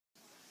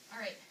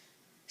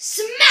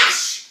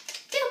Smash!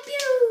 Pew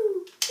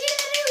pew! Pew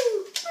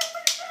pew!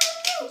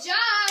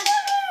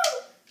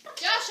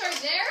 Josh, are you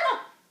there?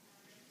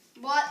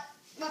 What?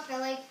 What,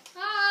 Billy?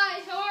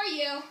 Hi, how are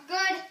you?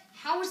 Good.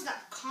 How was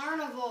that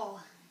carnival?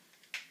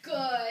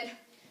 Good.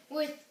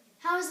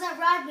 How was that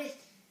ride with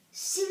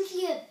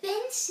Cynthia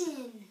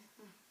Benson?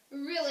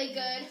 Really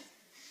good.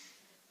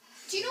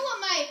 Do you know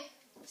what my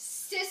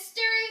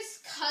sister's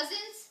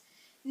cousin's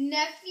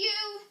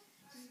nephew's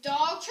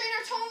dog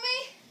trainer told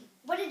me?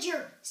 What did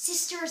your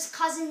sister's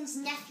cousin's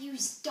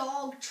nephew's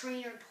dog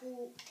trainer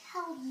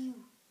tell you?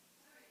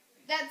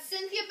 That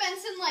Cynthia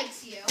Benson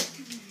likes you.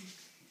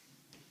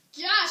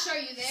 Josh, are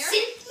you there?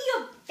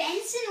 Cynthia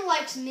Benson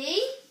likes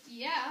me?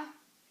 Yeah.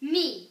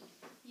 Me?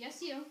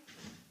 Yes, you.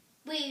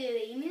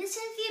 Wait. You mean the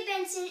Cynthia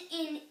Benson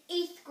in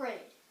 8th grade?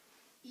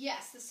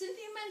 Yes, the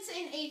Cynthia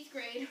Benson in 8th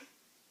grade.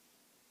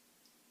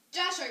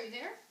 Josh, are you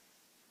there?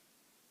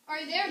 Are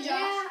you there, Josh?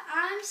 Yeah,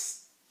 I'm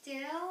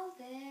still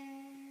there.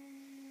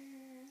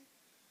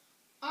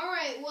 All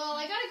right, well,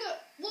 I gotta go.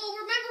 Well,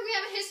 remember we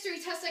have a history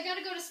test. I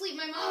gotta go to sleep.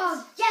 My mom's...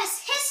 Oh,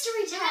 yes,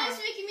 history My mom's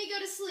test. making me go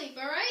to sleep,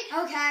 all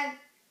right? Okay.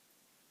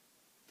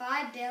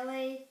 Bye,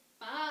 Billy.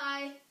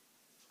 Bye.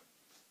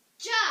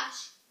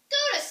 Josh,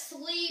 go to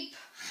sleep.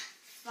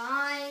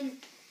 Fine.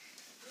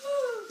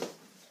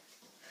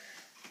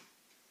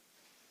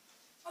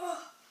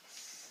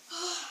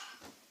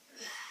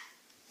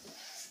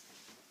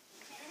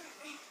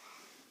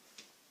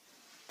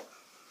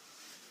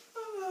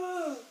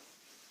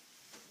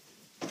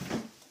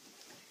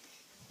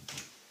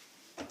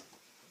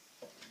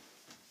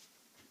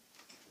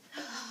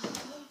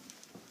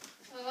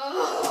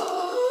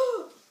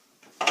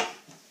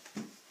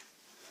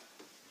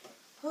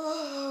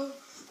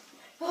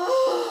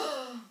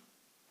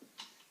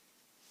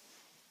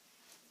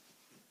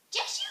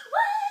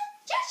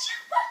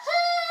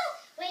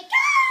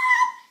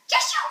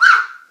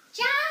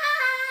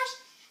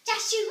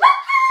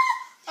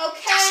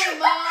 Okay,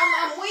 Mom,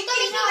 I'm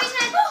waking up.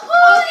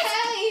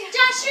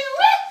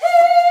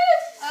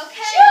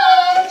 Okay.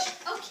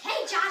 Okay,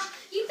 Josh,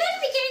 you better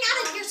be getting out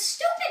of your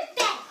stupid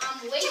bed.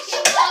 I'm waking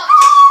Joshua, up.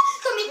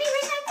 Come make me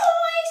raise my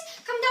voice.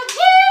 Come down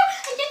here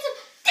and get some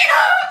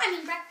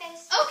dinner.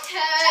 Breakfast. Okay,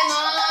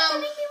 Joshua, Mom.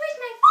 come make me raise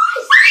my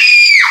voice.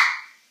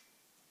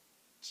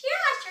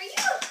 Josh, are you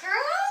a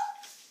girl?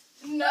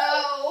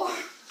 No.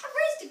 I've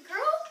raised a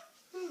girl.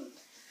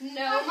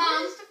 No, I've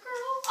Mom. raised a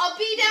girl. I'll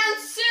be down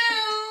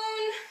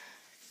soon.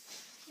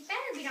 You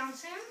better be down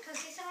soon because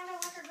he said I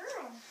don't like a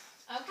girl.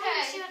 I want to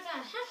see Okay. what the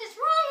heck is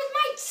wrong with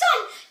my son,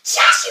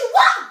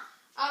 Joshua.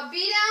 I'll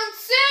be down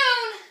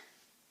soon.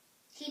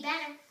 He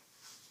better.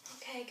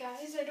 Okay,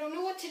 guys, I don't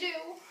know what to do.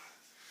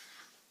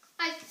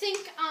 I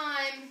think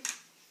I'm What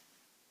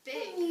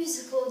big.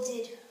 musical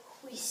did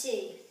we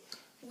see?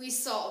 We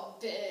saw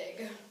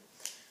Big.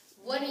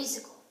 What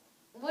musical?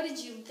 What did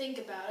you think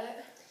about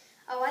it?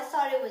 Oh, I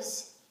thought it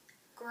was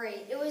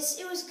great. It was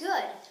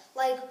good.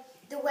 Like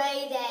the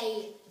way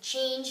they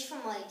changed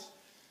from like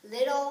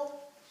little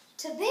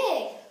to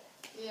big.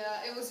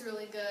 Yeah, it was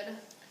really good.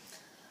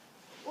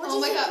 What Oh do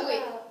you my think God! Wait,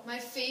 about- my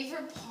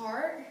favorite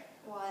part.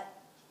 What?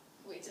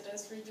 Wait, did I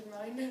just read your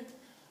mind?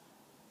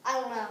 I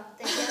don't know.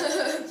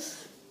 Thank you.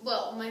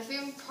 Well, my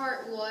favorite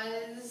part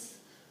was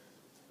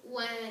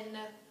when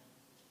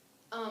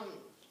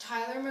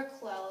Tyler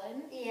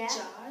McClellan, Yeah.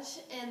 Josh,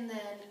 and then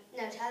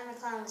No, Tyler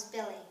McClellan was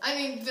Billy.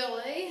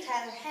 Billy.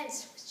 Tyler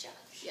Hens was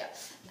Josh. Yeah,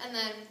 and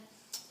then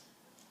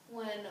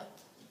when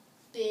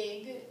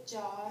Big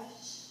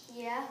Josh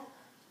Yeah.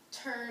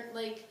 turned,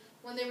 like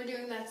when they were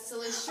doing that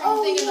silly string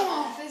Oh, thing in the yeah.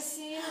 office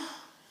scene.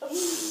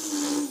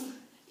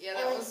 Yeah,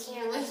 that And was with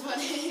really camera.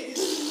 funny.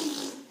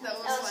 That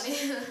was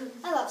funny.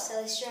 I love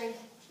silly string.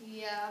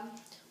 Yeah.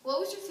 What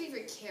was your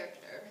favorite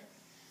character?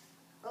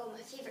 Oh, my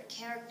favorite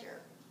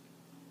character.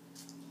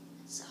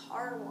 It's a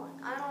hard one.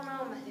 I don't know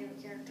what my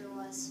favorite character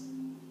was.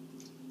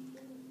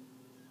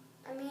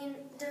 I mean,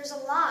 there's a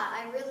lot.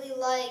 I really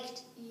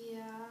liked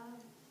Yeah.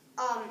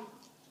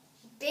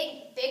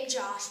 Big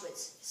Josh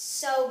was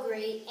so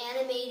great,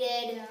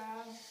 animated,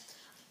 Yeah.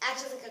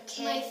 acted like a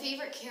kid. My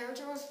favorite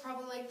character was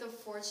probably like the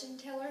fortune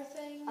teller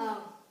thing.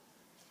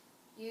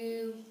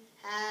 You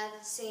have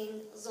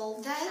seen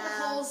Zoltan.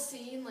 That whole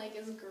scene like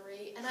is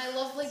great, and I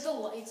love like the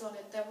lights on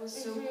it. That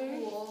was so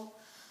cool.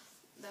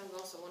 That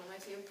was also one of my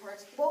favorite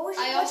parts. What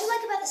did you also-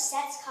 like about the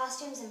sets,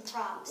 costumes, and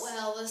props?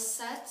 Well, the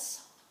sets.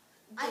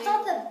 I they-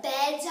 thought the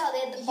beds, how they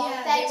had the bunk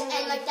Yeah, they beds, were and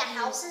really like the cute.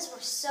 houses were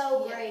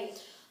so Yeah.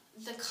 great.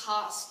 The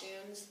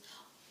costumes.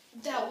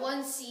 That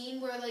one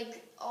scene where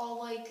like all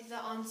like the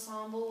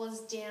ensemble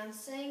was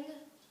dancing.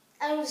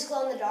 And it was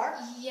glow in the dark.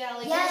 Yeah,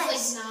 like Yes. it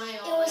was like 9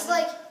 It was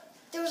like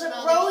there was And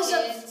like all the rows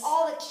kids. of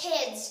all the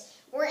kids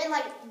were in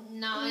like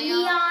Neon.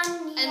 neon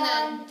And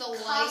then the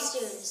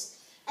costumes.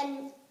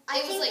 And I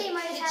it was think like they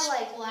might have had pitch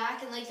like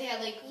black, and like they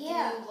had like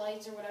Yeah. blue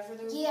lights or whatever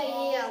they were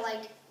called. yeah,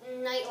 like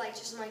night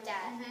lights or something like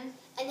that. Mhm.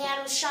 And they had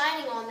them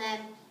shining on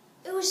them.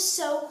 It was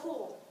so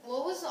cool.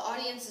 What was the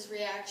audience's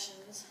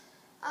reactions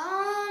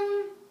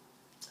Um,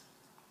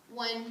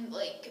 when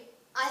like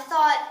I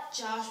thought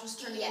Josh was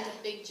turning Yeah. into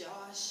Big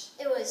Josh.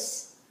 It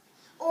was,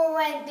 or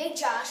when Big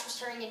Josh was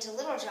turning into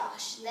Little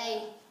Josh.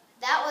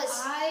 That was.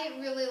 I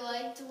really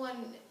liked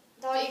when the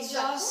Big audience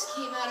Josh was like,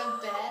 came out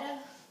of bed.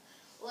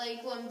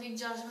 Like when Big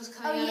Josh was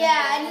coming out oh of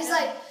yeah, bed. and he's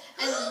like,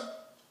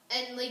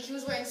 and like he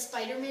was wearing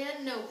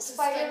Spider-Man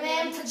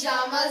Spider-Man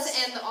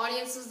pajamas. and the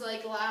audience was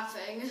like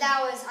laughing.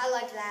 I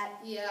liked that.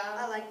 Yeah.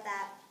 I liked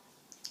that.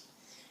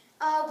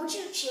 Would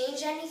you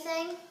change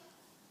anything?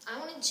 I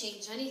wouldn't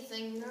change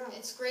anything. No.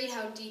 It's great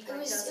how Deepak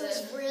does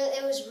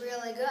It was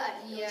really good.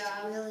 Yeah.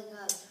 It was really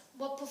good.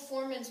 What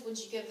performance would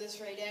you give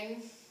this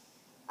rating?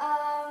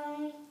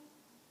 Out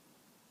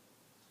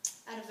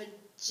of a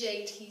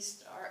JT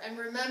star. And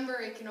remember,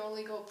 it can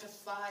only go up to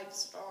 5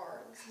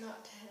 stars,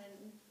 not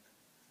 10.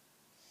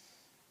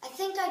 I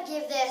think I'd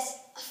give this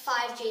a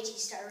 5 JT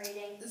star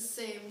rating. The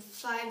same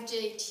 5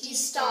 JT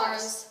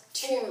stars.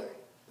 2.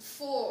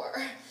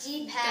 4.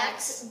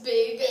 Deepak's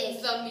Big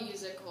Big. the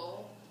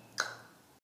musical.